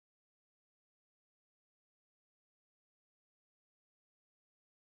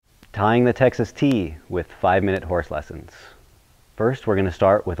Tying the Texas T with 5-minute horse lessons. First, we're going to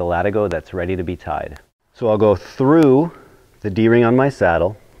start with a latigo that's ready to be tied. So I'll go through the D-ring on my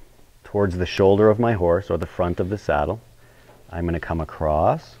saddle towards the shoulder of my horse, or the front of the saddle. I'm going to come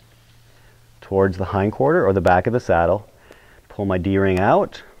across towards the hindquarter or the back of the saddle, pull my D-ring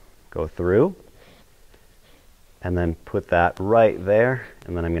out, go through, and then put that right there,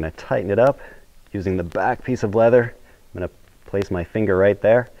 and then I'm going to tighten it up using the back piece of leather. I'm going to place my finger right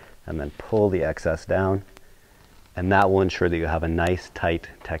there and then pull the excess down, and that will ensure that you have a nice tight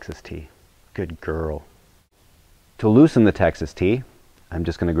Texas T. Good girl. To loosen the Texas T, I'm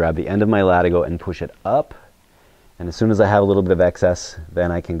just going to grab the end of my latigo and push it up, and as soon as I have a little bit of excess,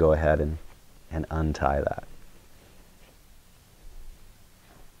 then I can go ahead and untie that.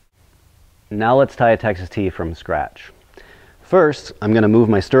 Now let's tie a Texas T from scratch. First, I'm going to move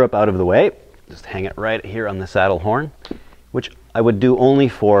my stirrup out of the way, just hang it right here on the saddle horn, which I would do only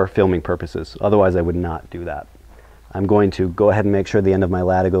for filming purposes. Otherwise, I would not do that. I'm going to go ahead and make sure the end of my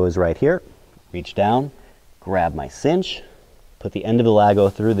latigo is right here. Reach down, grab my cinch, put the end of the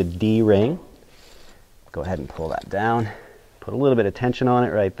latigo through the D-ring. Go ahead and pull that down. Put a little bit of tension on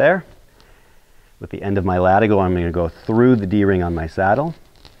it right there. With the end of my latigo, I'm going to go through the D-ring on my saddle,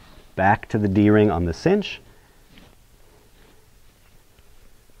 back to the D-ring on the cinch,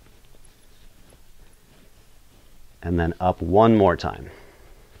 and then up one more time.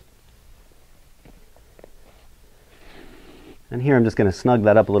 And here I'm just going to snug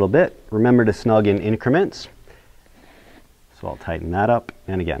that up a little bit. Remember to snug in increments. So I'll tighten that up.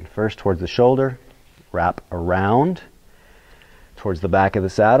 And again, first towards the shoulder, wrap around, towards the back of the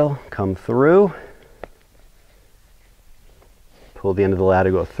saddle, come through, pull the end of the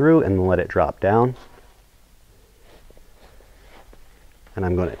latigo through and let it drop down. And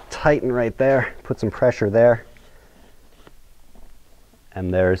I'm going to tighten right there, put some pressure there.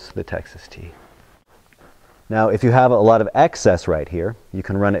 And there's the Texas T. Now, if you have a lot of excess right here, you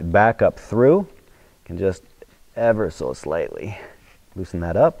can run it back up through. You can just ever so slightly loosen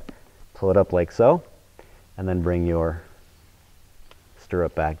that up, pull it up like so, and then bring your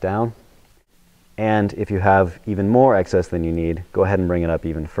stirrup back down. And if you have even more excess than you need, go ahead and bring it up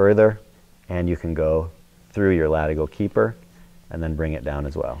even further, and you can go through your latigo keeper and then bring it down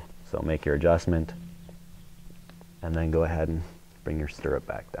as well. So make your adjustment, and then go ahead and bring your stirrup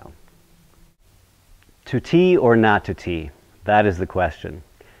back down. To tee or not to tee? That is the question.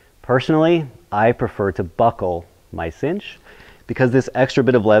 Personally, I prefer to buckle my cinch because this extra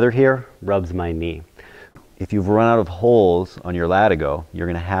bit of leather here rubs my knee. If you've run out of holes on your latigo, you're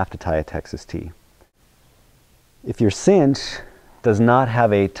going to have to tie a Texas T. If your cinch does not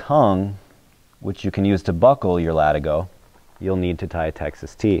have a tongue which you can use to buckle your latigo, you'll need to tie a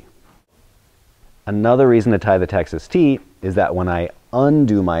Texas T. Another reason to tie the Texas T is that when I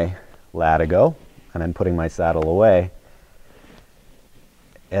undo my latigo and I'm putting my saddle away,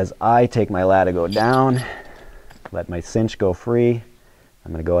 as I take my latigo down, let my cinch go free,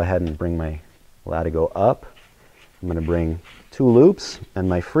 I'm going to go ahead and bring my latigo up. I'm going to bring 2 loops and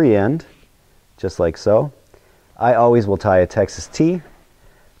my free end, just like so. I always will tie a Texas T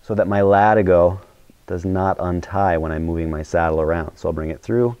so that my latigo does not untie when I'm moving my saddle around. So I'll bring it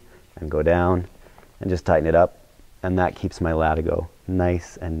through and go down and just tighten it up, and that keeps my latigo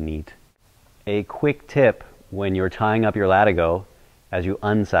nice and neat. A quick tip when you're tying up your latigo as you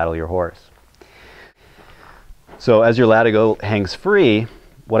unsaddle your horse. So as your latigo hangs free,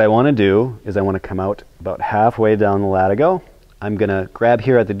 what I want to do is I want to come out about halfway down the latigo. I'm going to grab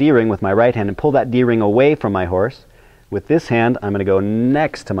here at the D-ring with my right hand and pull that D-ring away from my horse. With this hand, I'm going to go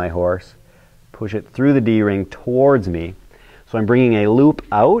next to my horse, push it through the D-ring towards me. So I'm bringing a loop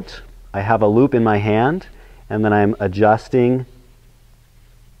out. I have a loop in my hand, and then I'm adjusting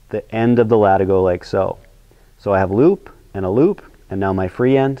the end of the latigo like so. So I have loop, and now my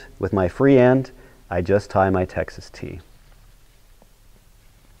free end. With my free end, I just tie my Texas T.